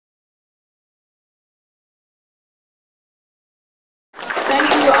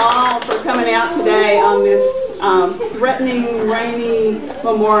for coming out today on this threatening, rainy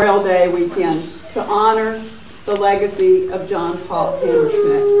Memorial Day weekend to honor the legacy of John Paul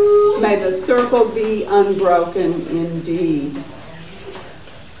Hammerschmidt. May the circle be unbroken indeed.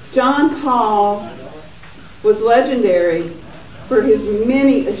 John Paul was legendary for his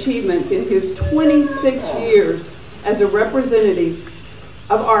many achievements in his 26 years as a representative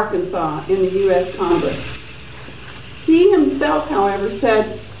of Arkansas in the U.S. Congress. He himself, however,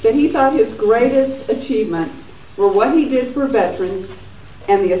 said that he thought his greatest achievements were what he did for veterans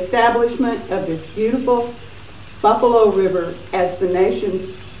and the establishment of this beautiful Buffalo River as the nation's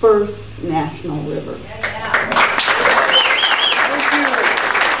first national river.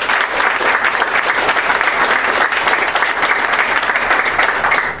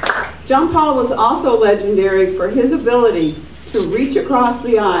 John Paul was also legendary for his ability to reach across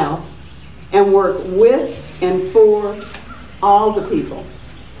the aisle and work with and for all the people.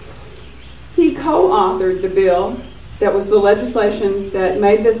 He co-authored the bill that was the legislation that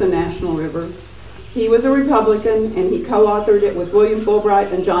made this a national river. He was a Republican, and he co-authored it with William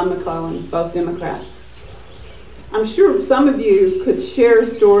Fulbright and John McClellan, both Democrats. I'm sure some of you could share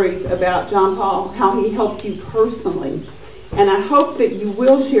stories about John Paul, how he helped you personally. And I hope that you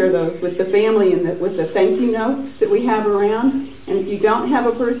will share those with the family and with the thank you notes that we have around. And if you don't have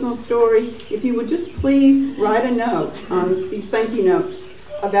a personal story, if you would just please write a note on these thank you notes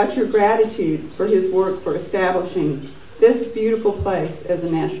about your gratitude for his work for establishing this beautiful place as a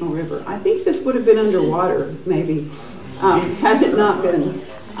national river. I think this would have been underwater, maybe, had it not been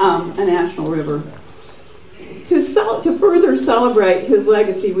a national river. To further celebrate his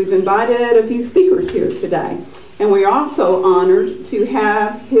legacy, we've invited a few speakers here today. And we're also honored to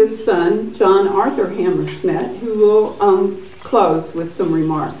have his son, John Arthur Hammerschmidt, who will close with some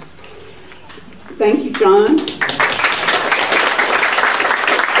remarks. Thank you, John.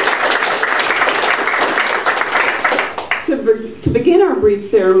 To begin our brief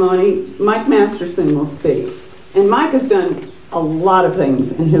ceremony, Mike Masterson will speak. And Mike has done a lot of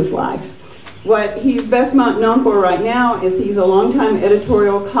things in his life. What he's best known for right now is he's a longtime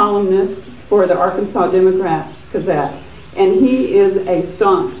editorial columnist for the Arkansas Democrat Gazette, and he is a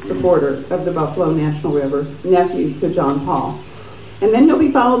staunch supporter of the Buffalo National River, nephew to John Paul. And then he'll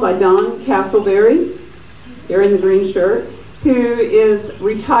be followed by Don Castleberry, here in the green shirt, who is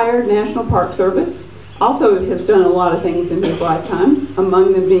retired National Park Service, also has done a lot of things in his lifetime,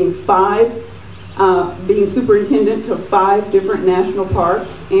 among them being being superintendent to 5 different national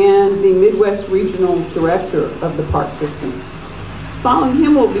parks and the Midwest Regional Director of the park system. Following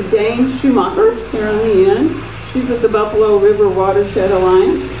him will be Dane Schumacher, here on the end. She's with the Buffalo River Watershed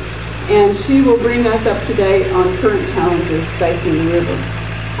Alliance, and she will bring us up to date on current challenges facing the river.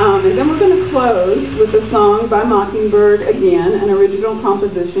 And then we're going to close with a song by Mockingbird again, an original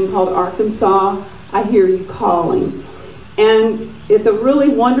composition called Arkansas, I Hear You Calling. And it's a really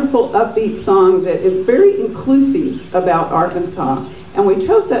wonderful, upbeat song that is very inclusive about Arkansas. And we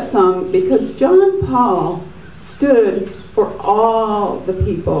chose that song because John Paul stood for all the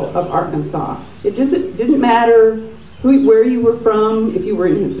people of Arkansas. It didn't matter where you were from, if you were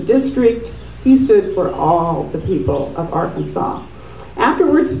in his district, he stood for all the people of Arkansas.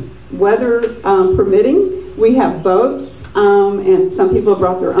 Afterwards, weather permitting, we have boats, and some people have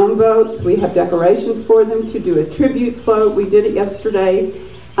brought their own boats. We have decorations for them to do a tribute float. We did it yesterday.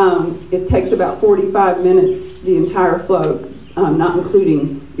 It takes about 45 minutes, the entire float, not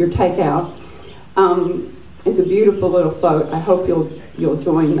including your takeout. It's a beautiful little float. I hope you'll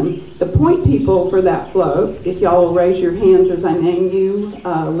join them. The point people for that float, if y'all will raise your hands as I name you,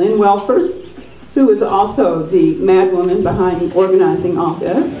 Lynn Welford, who is also the madwoman behind organizing all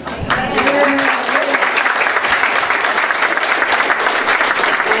this.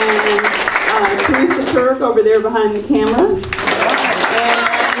 And Teresa Turk over there behind the camera. And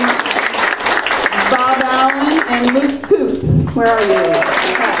Bob Allen and Luke Coop. Where are you?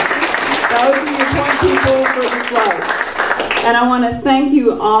 Okay. Those are your point people for the float. And I want to thank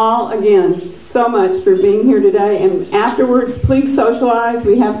you all again so much for being here today. And afterwards, please socialize.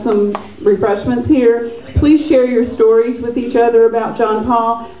 We have some refreshments here. Please share your stories with each other about John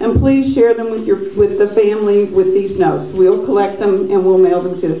Paul, and please share them with the family with these notes. We'll collect them and we'll mail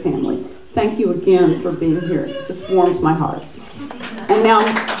them to the family. Thank you again for being here. It just warms my heart. And now,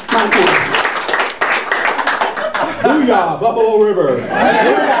 my turn. Booyah, Buffalo River.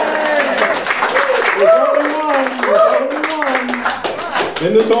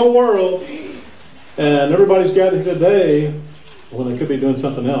 In this whole world, and everybody's gathered today when they could be doing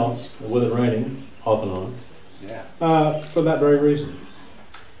something else, with it raining off and on, for that very reason.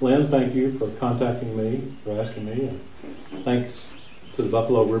 Lynn, thank you for contacting me, for asking me, and thanks to to the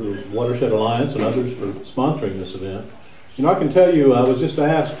Buffalo River Watershed Alliance and others for sponsoring this event. You know, I can tell you, I was just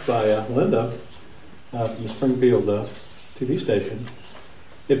asked by Linda from the Springfield TV station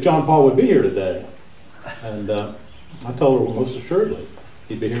if John Paul would be here today. And I told her most assuredly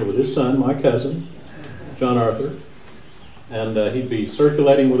he'd be here with his son, my cousin, John Arthur, and he'd be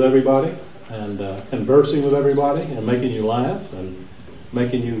circulating with everybody and conversing with everybody and making you laugh and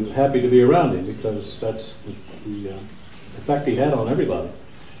making you happy to be around him, because that's the effect he had on everybody.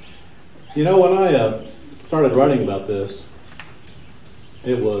 You know, when I started writing about this,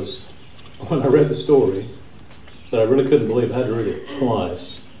 it was when I read the story that I really couldn't believe. I had to read it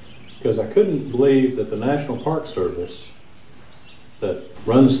twice, because I couldn't believe that the National Park Service that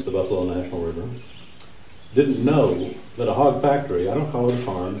runs the Buffalo National River didn't know that a hog factory, I don't call it a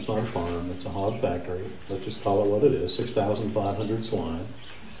farm, it's not a farm, it's a hog factory, let's just call it what it is, 6,500 swine,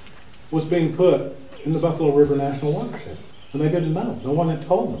 was being put in the Buffalo River National Watershed. And they didn't know. No one had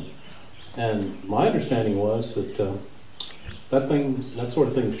told them. And my understanding was that that sort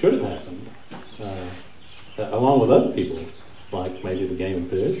of thing should have happened, along with other people, like maybe the Game and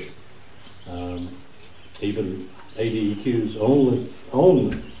Fish, even ADEQ's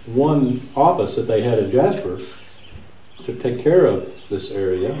own one office that they had in Jasper to take care of this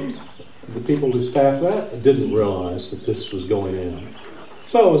area. The people who staffed that didn't realize that this was going in.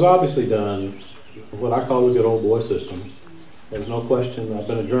 So it was obviously done what I call the good old boy system. There's no question. I've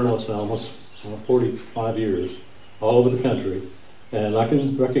been a journalist now almost 45 years, all over the country, and I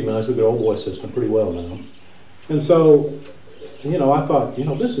can recognize the good old boy system pretty well now. And so, you know, I thought, you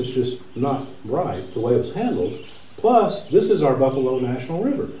know, this is just not right, the way it was handled. Plus, this is our Buffalo National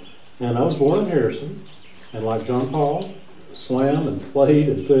River. And I was born in Harrison, and like John Paul, swam and played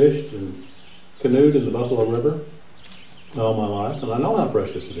and fished and canoed in the Buffalo River all my life. And I know how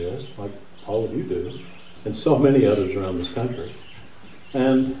precious it is, like all of you do, and so many others around this country.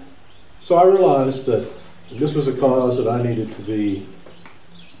 And so I realized that this was a cause that I needed to be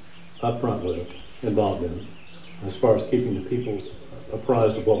upfront with, involved in, as far as keeping the people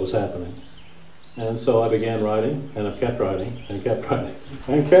apprised of what was happening. And so I began writing, and I've kept writing, and kept writing,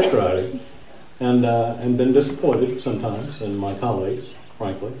 and kept writing, and been disappointed sometimes in my colleagues,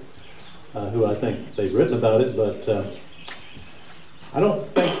 frankly, who I think they've written about it, but I don't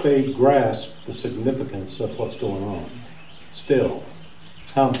think they grasp the significance of what's going on. Still,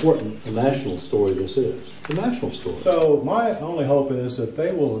 how important a national story this is. It's a national story. So my only hope is that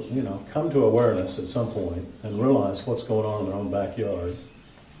they will, you know, come to awareness at some point and realize what's going on in their own backyard.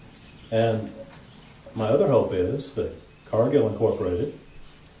 And my other hope is that Cargill Incorporated,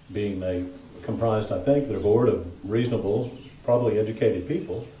 being they comprised, I think, their board of reasonable, probably educated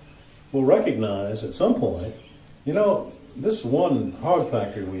people, will recognize at some point, you know, this one hog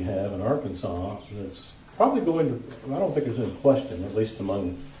factory we have in Arkansas that's probably going to, I don't think there's any question, at least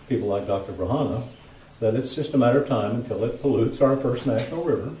among people like Dr. Brahana, that it's just a matter of time until it pollutes our first national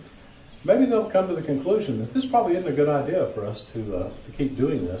river. Maybe they'll come to the conclusion that this probably isn't a good idea for us to keep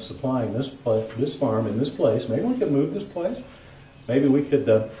doing this, supplying this farm in this place. Maybe we could move this place. Maybe we could,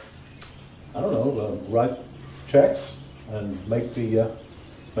 I don't know, write checks and make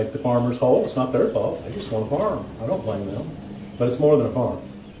the farmers whole. It's not their fault. They just want a farm. I don't blame them. But it's more than a farm.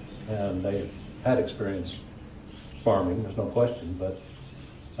 And they had experience farming, there's no question, but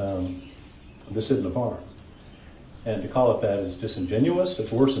this isn't a farm. And to call it that is disingenuous.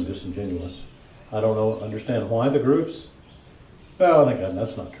 It's worse than disingenuous. I don't understand why the groups, well, I think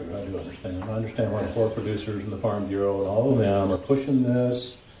that's not true. I do understand. I understand why the pork producers and the Farm Bureau and all of them are pushing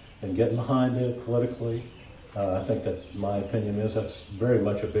this and getting behind it politically. I think that my opinion is that's very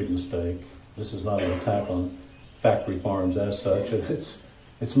much a big mistake. This is not an attack on factory farms as such.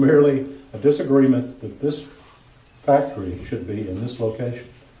 It's merely a disagreement that this factory should be in this location.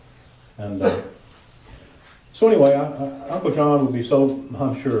 And so anyway, Uncle John would be so,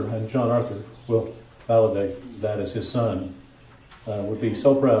 I'm sure, and John Arthur will validate that as his son, would be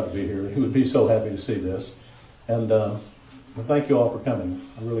so proud to be here. He would be so happy to see this. And well, thank you all for coming.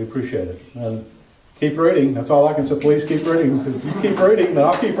 I really appreciate it. And keep reading. That's all I can say. Please keep reading. You keep reading, and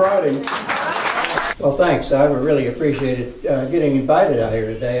I'll keep writing. Well, thanks. I really appreciated getting invited out here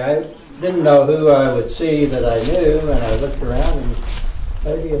today. I didn't know who I would see that I knew, and I looked around, and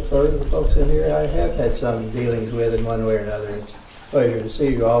maybe a third of the folks in here I have had some dealings with in one way or another. It's a pleasure to see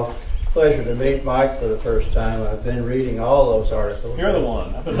you all. Pleasure to meet Mike for the first time. I've been reading all those articles. You're the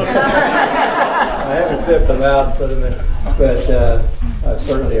one. I haven't clipped them out and put them in, but I've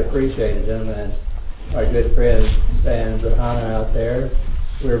certainly appreciated them. And our good friend Dan Brahana out there,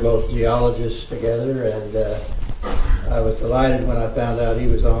 we're both geologists together, and I was delighted when I found out he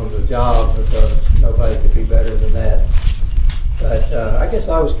was on the job, because nobody could be better than that. But I guess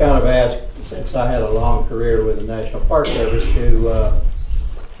I was kind of asked, since I had a long career with the National Park Service, to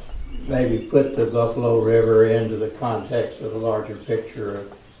maybe put the Buffalo River into the context of a larger picture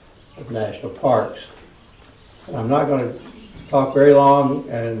of national parks. And I'm not going to talk very long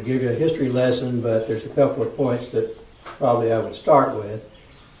and give you a history lesson, but there's a couple of points that probably I would start with.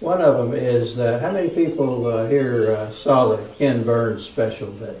 One of them is that how many people here saw the Ken Burns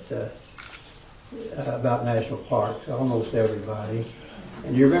special that about national parks? Almost everybody.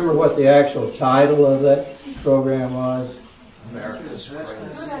 And do you remember what the actual title of that program was? America's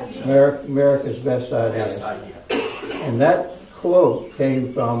Greatest. America's Best Idea. Best Idea. And that quote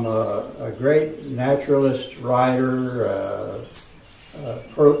came from a great naturalist, writer,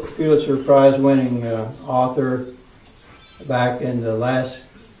 Pulitzer Prize-winning author back in the last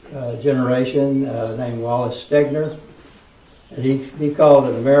generation named Wallace Stegner. And he called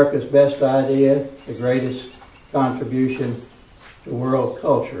it America's Best Idea, the greatest contribution to world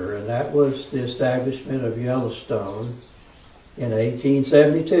culture. And that was the establishment of Yellowstone in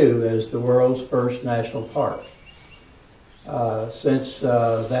 1872 as the world's first national park. Since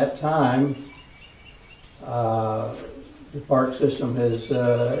that time, the park system has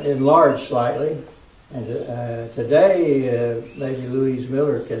enlarged slightly. And today, maybe Louise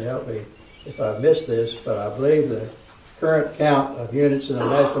Miller can help me if I missed this, but I believe the current count of units in the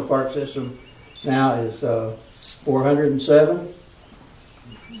national park system now is 407.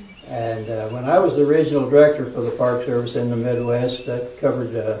 And when I was the regional director for the Park Service in the Midwest, that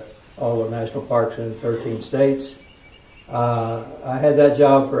covered all the national parks in 13 states. I had that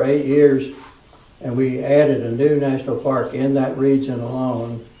job for 8 years, and we added a new national park in that region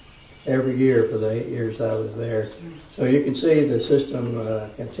alone every year for the 8 years I was there. So you can see the system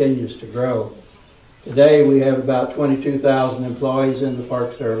continues to grow. Today we have about 22,000 employees in the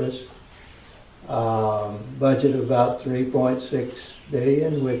Park Service. Budget of about $3.6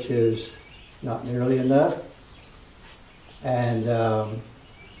 billion, which is not nearly enough. And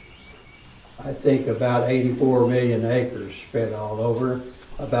I think about 84 million acres spread all over.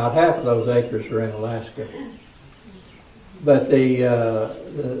 About half of those acres are in Alaska. But the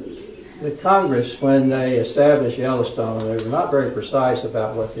Congress, when they established Yellowstone, they were not very precise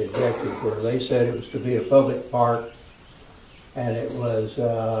about what the objectives were. They said it was to be a public park, and it was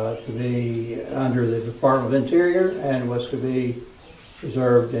to be under the Department of Interior, and was to be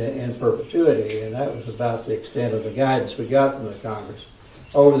preserved in perpetuity. And that was about the extent of the guidance we got from the Congress.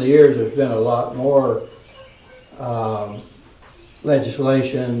 Over the years, there's been a lot more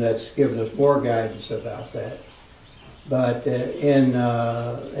legislation that's given us more guidance about that. But in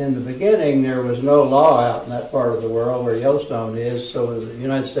the beginning, there was no law out in that part of the world where Yellowstone is, so the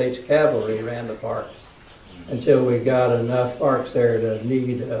United States Cavalry ran the parks until we got enough parks there to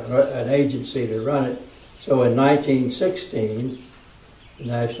need an agency to run it. So in 1916, the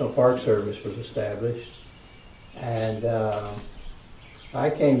National Park Service was established, and I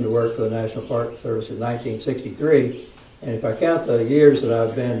came to work for the National Park Service in 1963. And if I count the years that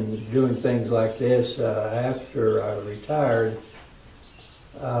I've been doing things like this after I retired,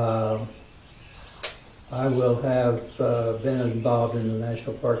 I will have been involved in the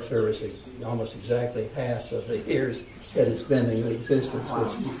National Park Service almost exactly half of the years that it's been in existence,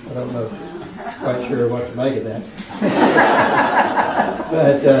 which I don't know quite sure what to make of that.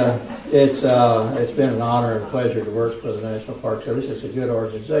 But it's been an honor and pleasure to work for the National Park Service. It's a good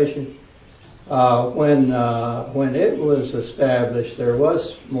organization. When it was established, there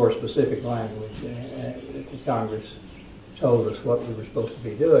was more specific language. The Congress told us what we were supposed to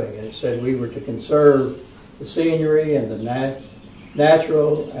be doing, and it said we were to conserve the scenery and the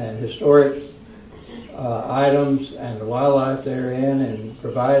natural and historic items and the wildlife therein, and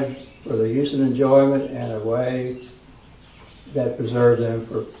provide for the use and enjoyment in a way that preserved them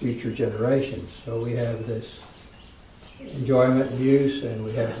for future generations. So we have this enjoyment and use, and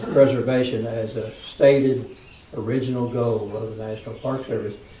we have preservation as a stated original goal of the National Park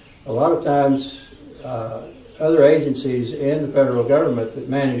Service. A lot of times other agencies in the federal government that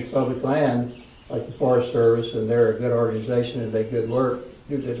manage public land, like the Forest Service, and they're a good organization and they do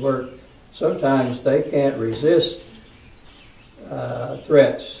good work, sometimes they can't resist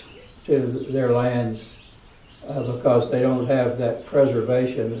threats to their lands because they don't have that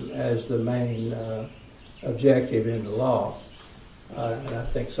preservation as the main objective in the law. And I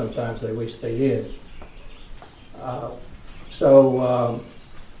think sometimes they wish they did. So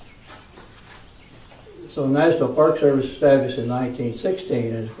the National Park Service established in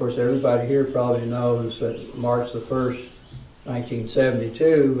 1916, and of course everybody here probably knows that March the 1st,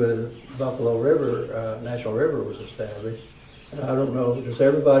 1972, the Buffalo River, National River was established. And I don't know, does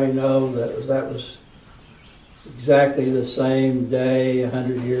everybody know that was exactly the same day,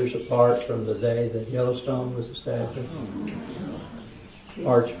 100 years apart from the day that Yellowstone was established.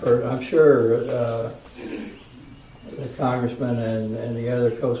 March 1st. I'm sure the congressman and the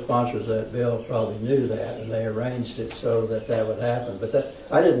other co-sponsors of that bill probably knew that, and they arranged it so that that would happen. But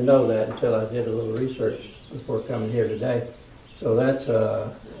I didn't know that until I did a little research before coming here today. So that's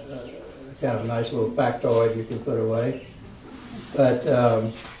kind of a nice little factoid you can put away. But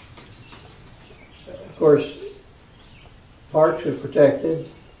of course, parks are protected,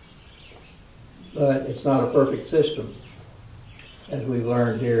 but it's not a perfect system, as we've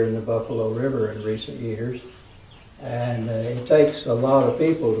learned here in the Buffalo River in recent years. And it takes a lot of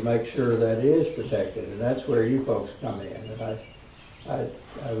people to make sure that it is protected, and that's where you folks come in. And I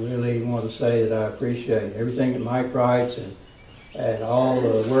really want to say that I appreciate everything that Mike writes and all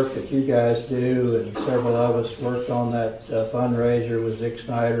the work that you guys do, and several of us worked on that fundraiser with Zick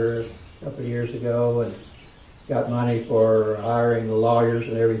Snyder a couple of years ago and got money for hiring the lawyers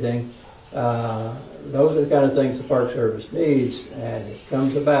and everything. Those are the kind of things the Park Service needs, and it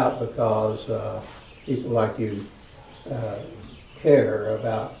comes about because people like you care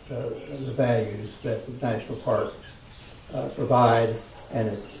about the values that the national parks provide,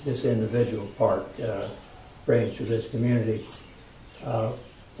 and this individual park brings to this community.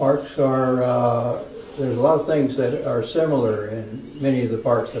 Parks are, there's a lot of things that are similar in many of the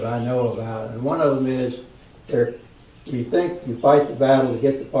parks that I know about, and one of them is you think you fight the battle to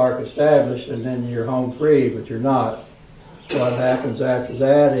get the park established and then you're home free, but you're not. What happens after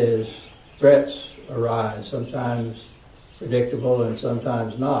that is threats arise, sometimes predictable and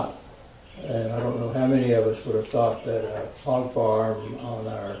sometimes not. And I don't know how many of us would have thought that a hog farm on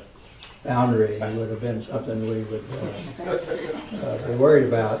our boundary would have been something we would be worried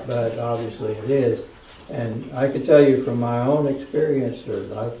about, but obviously it is. And I can tell you from my own experience,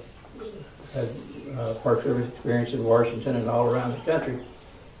 I've had Park Service experience in Washington and all around the country,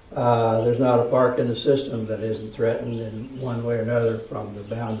 there's not a park in the system that isn't threatened in one way or another from the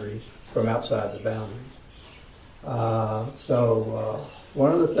boundaries, from outside the boundaries. So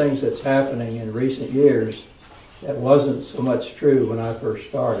one of the things that's happening in recent years that wasn't so much true when I first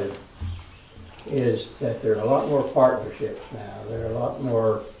started is that there are a lot more partnerships now. There are a lot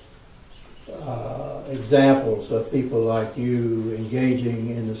more examples of people like you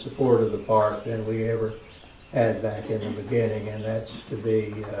engaging in the support of the park than we ever had back in the beginning, and that's to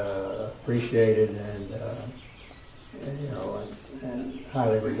be appreciated and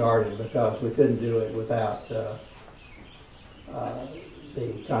highly regarded, because we couldn't do it without the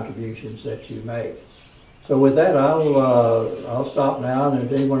contributions that you make. So with that, I'll stop now, and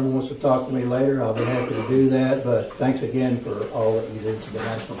if anyone wants to talk to me later, I'll be happy to do that. But thanks again for all that you do for the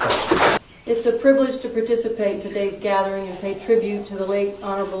National Park. It's a privilege to participate in today's gathering and pay tribute to the late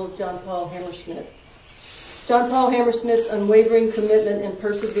Honorable John Paul Hammerschmidt. John Paul Hammerschmidt's unwavering commitment and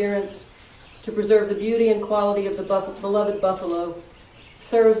perseverance to preserve the beauty and quality of the beloved Buffalo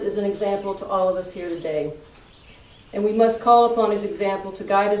serves as an example to all of us here today. And we must call upon his example to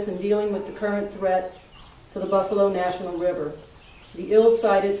guide us in dealing with the current threat to the Buffalo National River, the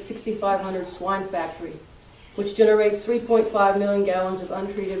ill-sited 6,500 swine factory, which generates 3.5 million gallons of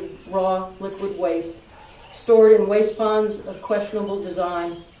untreated raw liquid waste stored in waste ponds of questionable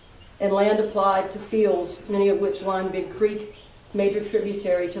design and land applied to fields, many of which line Big Creek, major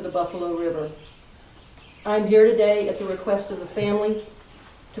tributary to the Buffalo River. I'm here today at the request of the family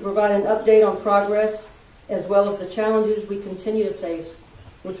to provide an update on progress as well as the challenges we continue to face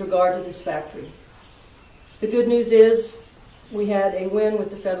with regard to this factory. The good news is we had a win with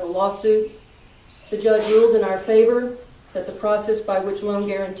the federal lawsuit. The judge ruled in our favor that the process by which loan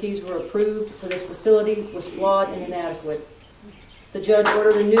guarantees were approved for this facility was flawed and inadequate. The judge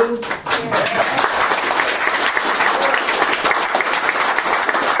ordered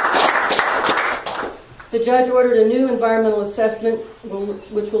a new environmental assessment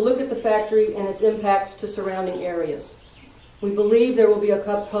which will look at the factory and its impacts to surrounding areas. We believe there will be a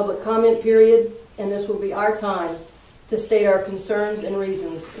public comment period, and this will be our time to state our concerns and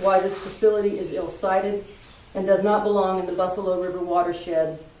reasons why this facility is ill-sited and does not belong in the Buffalo River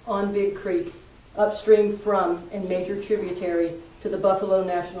watershed on Big Creek, upstream from and major tributary to the Buffalo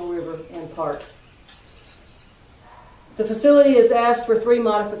National River and Park. The facility has asked for 3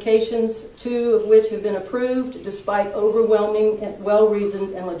 modifications, 2 of which have been approved despite overwhelming and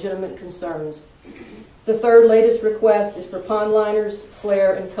well-reasoned and legitimate concerns. The 3rd latest request is for pond liners,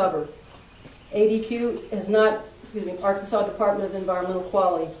 flare, and cover. ADQ has not, Arkansas Department of Environmental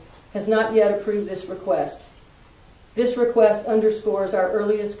Quality has not yet approved this request. This request underscores our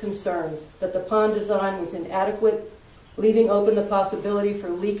earliest concerns that the pond design was inadequate leaving open the possibility for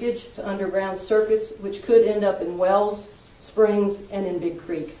leakage to underground circuits, which could end up in wells, springs, and in Big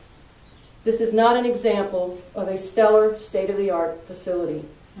Creek. This is not an example of a stellar, state-of-the-art facility.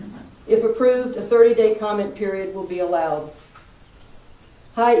 If approved, a 30-day comment period will be allowed.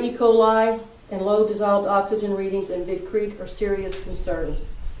 High E. coli and low dissolved oxygen readings in Big Creek are serious concerns.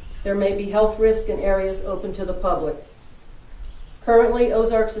 There may be health risks in areas open to the public. Currently,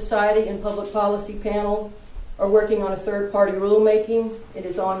 Ozark Society and Public Policy Panel are working on a third-party rulemaking. It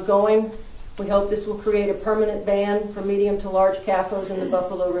is ongoing. We hope this will create a permanent ban for medium to large CAFOs in the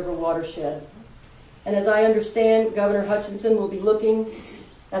Buffalo River watershed. And as I understand, Governor Hutchinson will be looking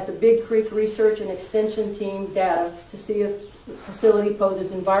at the Big Creek Research and Extension Team data to see if the facility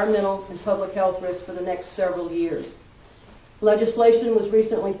poses environmental and public health risks for the next several years. Legislation was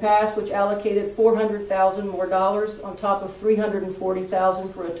recently passed which allocated $400,000 more dollars on top of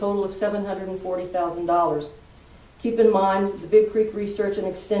 $340,000 for a total of $740,000. Keep in mind, the Big Creek Research and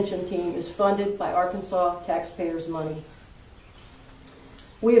Extension Team is funded by Arkansas taxpayers' money.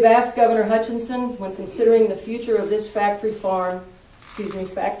 We have asked Governor Hutchinson, when considering the future of this factory,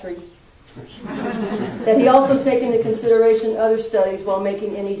 that he also take into consideration other studies while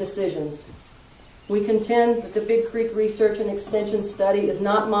making any decisions. We contend that the Big Creek Research and Extension Study is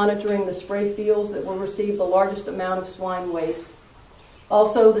not monitoring the spray fields that will receive the largest amount of swine waste.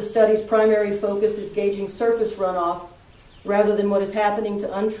 Also, the study's primary focus is gauging surface runoff rather than what is happening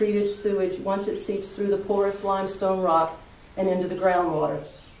to untreated sewage once it seeps through the porous limestone rock and into the groundwater.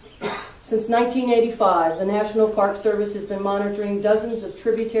 Since 1985, the National Park Service has been monitoring dozens of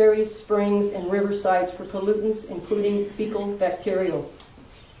tributaries, springs, and river sites for pollutants, including fecal bacteria.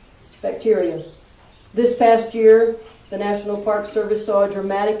 This past year, the National Park Service saw a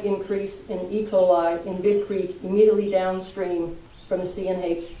dramatic increase in E. coli in Big Creek immediately downstream from the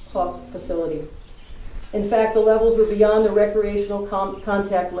C&H Hawk facility. In fact, the levels were beyond the recreational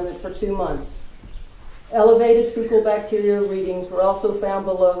contact limit for 2 months. Elevated fecal bacteria readings were also found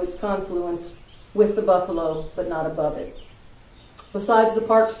below its confluence with the Buffalo, but not above it. Besides the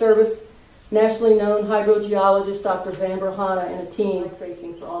Park Service, nationally known hydrogeologist Dr. Van Berhana and a team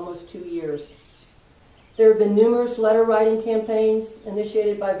tracing for almost 2 years. There have been numerous letter-writing campaigns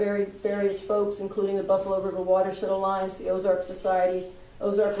initiated by various folks, including the Buffalo River Watershed Alliance, the Ozark Society,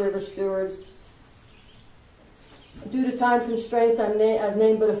 Ozark River Stewards. Due to time constraints, I've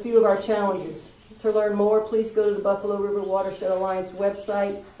named but a few of our challenges. To learn more, please go to the Buffalo River Watershed Alliance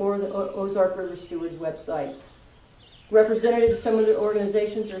website or the Ozark River Stewards website. Representatives of some of the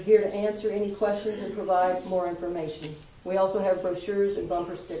organizations are here to answer any questions and provide more information. We also have brochures and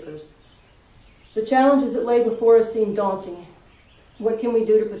bumper stickers. The challenges that lay before us seem daunting. What can we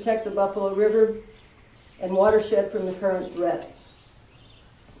do to protect the Buffalo River and watershed from the current threat?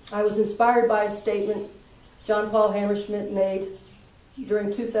 I was inspired by a statement John Paul Hammerschmidt made during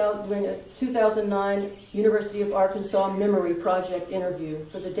a 2009 University of Arkansas Memory Project interview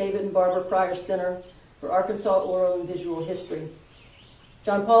for the David and Barbara Pryor Center for Arkansas Oral and Visual History.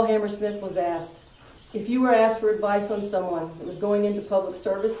 John Paul Hammerschmidt was asked, if you were asked for advice on someone that was going into public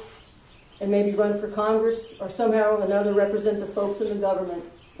service and maybe run for Congress or somehow or another represent the folks in the government,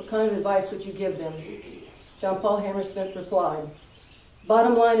 what kind of advice would you give them? John Paul Hammerschmidt replied,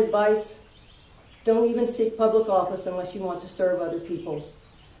 bottom line advice, don't even seek public office unless you want to serve other people.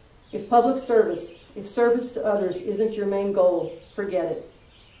 If service to others isn't your main goal, forget it,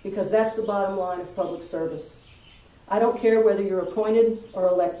 because that's the bottom line of public service. I don't care whether you're appointed or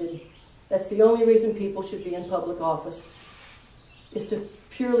elected. That's the only reason people should be in public office, is to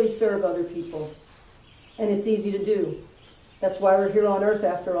purely serve other people. And it's easy to do. That's why we're here on earth,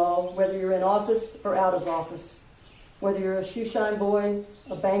 after all, whether you're in office or out of office. Whether you're a shoeshine boy,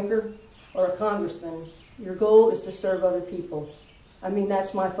 a banker, or a congressman, your goal is to serve other people. I mean,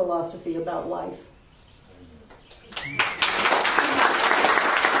 that's my philosophy about life.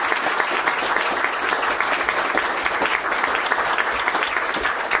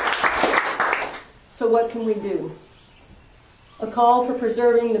 So what can we do? A call for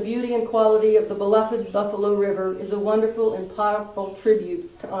preserving the beauty and quality of the beloved Buffalo River is a wonderful and powerful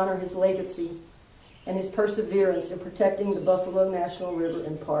tribute to honor his legacy and his perseverance in protecting the Buffalo National River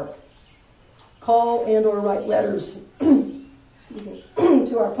and Park. Call and or write letters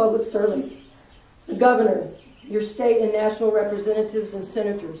to our public servants, the governor, your state and national representatives and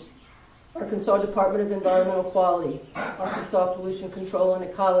senators, Arkansas Department of Environmental Quality, Arkansas Pollution Control and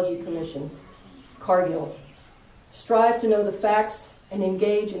Ecology Commission, Cargill. Strive to know the facts and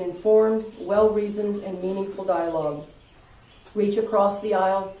engage in informed, well-reasoned, and meaningful dialogue. Reach across the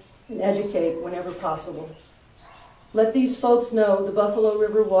aisle and educate whenever possible. Let these folks know the Buffalo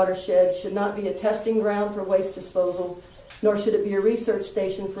River watershed should not be a testing ground for waste disposal, nor should it be a research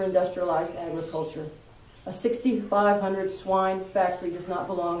station for industrialized agriculture. A 6,500 swine factory does not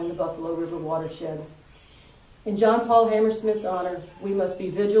belong in the Buffalo River watershed. In John Paul Hammerschmidt's honor, we must be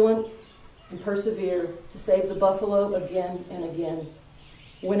vigilant and persevere to save the buffalo again and again,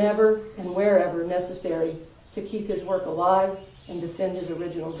 whenever and wherever necessary, to keep his work alive and defend his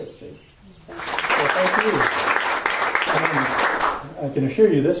original victory. Thank you. I can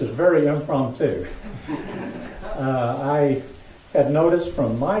assure you this is very impromptu. I had noticed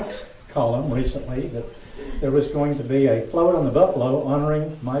from Mike's column recently that there was going to be a float on the Buffalo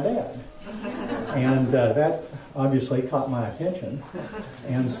honoring my dad. And that obviously caught my attention.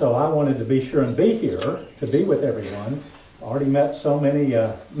 And so I wanted to be sure and be here to be with everyone. Already met so many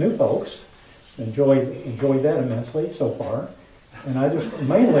new folks. Enjoyed that immensely so far. And I just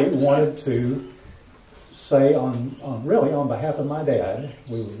mainly wanted to say really on behalf of my dad,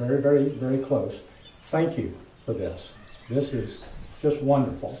 we were very, very, very close. Thank you for this. This is just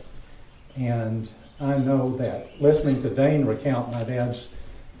wonderful. And I know that listening to Dane recount my dad's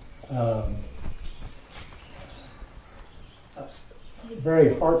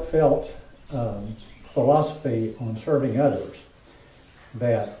very heartfelt philosophy on serving others,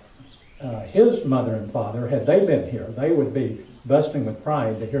 that his mother and father, had they been here, they would be busting with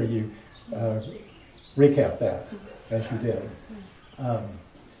pride to hear you recap that as you did.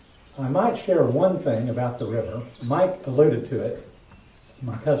 I might share one thing about the river. Mike alluded to it.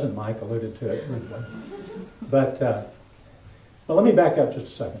 My cousin Mike alluded to it briefly. But well, let me back up just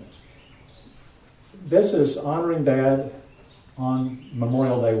a second. This is honoring Dad on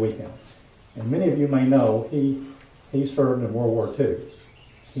Memorial Day weekend. And many of you may know he served in World War II.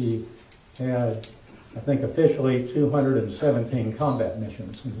 He had, I think, officially 217 combat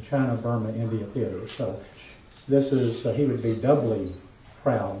missions in the China, Burma, India theater. So this is, he would be doubly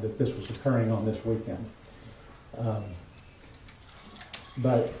proud that this was occurring on this weekend.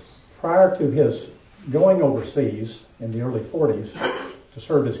 But prior to his going overseas in the early 40s to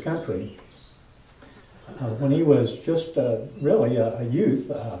serve his country, when he was just really a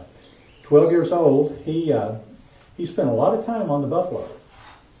youth, 12 years old, he spent a lot of time on the Buffalo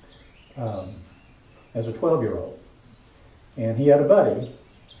as a 12-year-old. And he had a buddy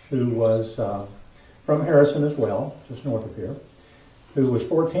who was from Harrison as well, just north of here, who was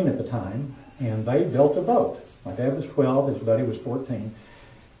 14 at the time, and they built a boat. My dad was 12, his buddy was 14.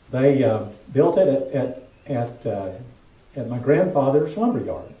 They built it at my grandfather's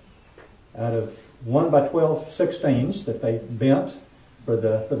lumberyard out of 1x12 16s that they bent for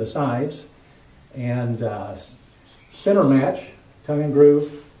the sides, and center match, tongue and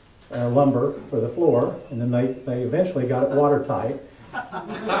groove lumber for the floor, and then they eventually got it watertight.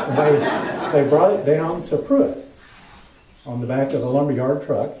 They brought it down to Pruitt on the back of a lumberyard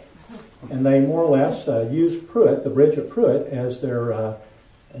truck, and they more or less used Pruitt, the bridge at Pruitt, as their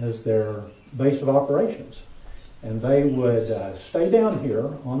base of operations. And they would stay down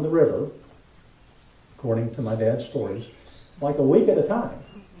here on the river, according to my dad's stories, like a week at a time.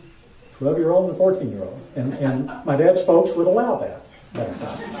 12-year-old and a 14-year-old. And my dad's folks would allow that back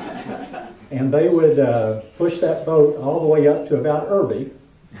then. And they would push that boat all the way up to about Irby,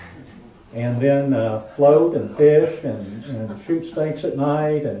 and then float and fish and shoot snakes at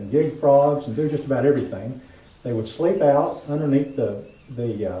night and gig frogs and do just about everything. They would sleep out underneath the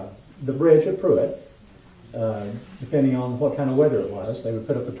bridge at Pruitt, depending on what kind of weather it was. They would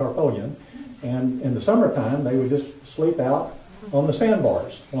put up a tarpaulin, and in the summertime they would just sleep out on the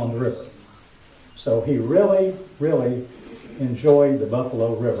sandbars along the river. So he really, really enjoyed the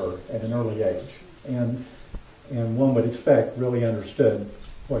Buffalo River at an early age, and one would expect really understood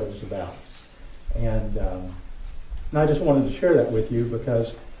what it was about. And I just wanted to share that with you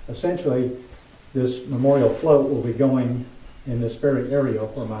because essentially this memorial float will be going in this very area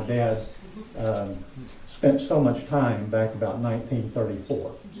where my dad spent so much time back about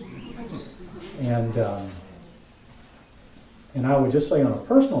 1934. And I would just say on a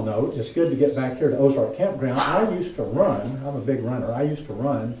personal note, it's good to get back here to Ozark Campground. I used to run, I'm a big runner, I used to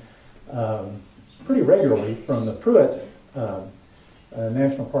run pretty regularly from the Pruitt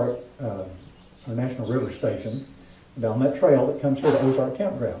National Park, or National River Station, down that trail that comes here to Ozark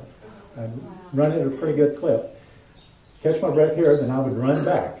Campground. I'd run at a pretty good clip. Catch my breath here, then I would run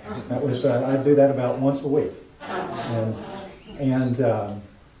back. That was I'd do that about once a week. And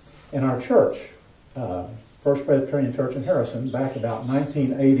in our church, First Presbyterian Church in Harrison, back about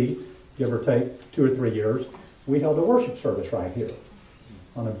 1980, give or take 2 or 3 years, we held a worship service right here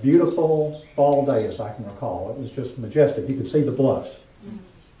on a beautiful fall day, as I can recall. It was just majestic. You could see the bluffs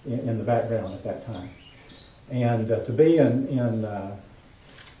in the background at that time. And to be in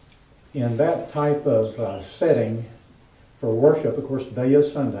that type of setting for worship, of course today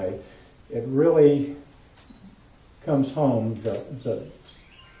is Sunday, it really comes home the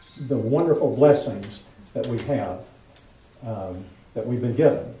wonderful blessings that we have, that we've been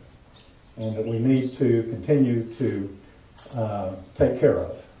given, and that we need to continue to take care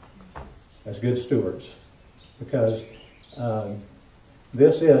of as good stewards. Because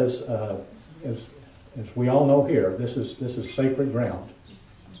this is, as we all know here, this is sacred ground.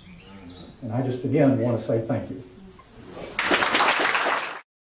 And I just again want to say thank you.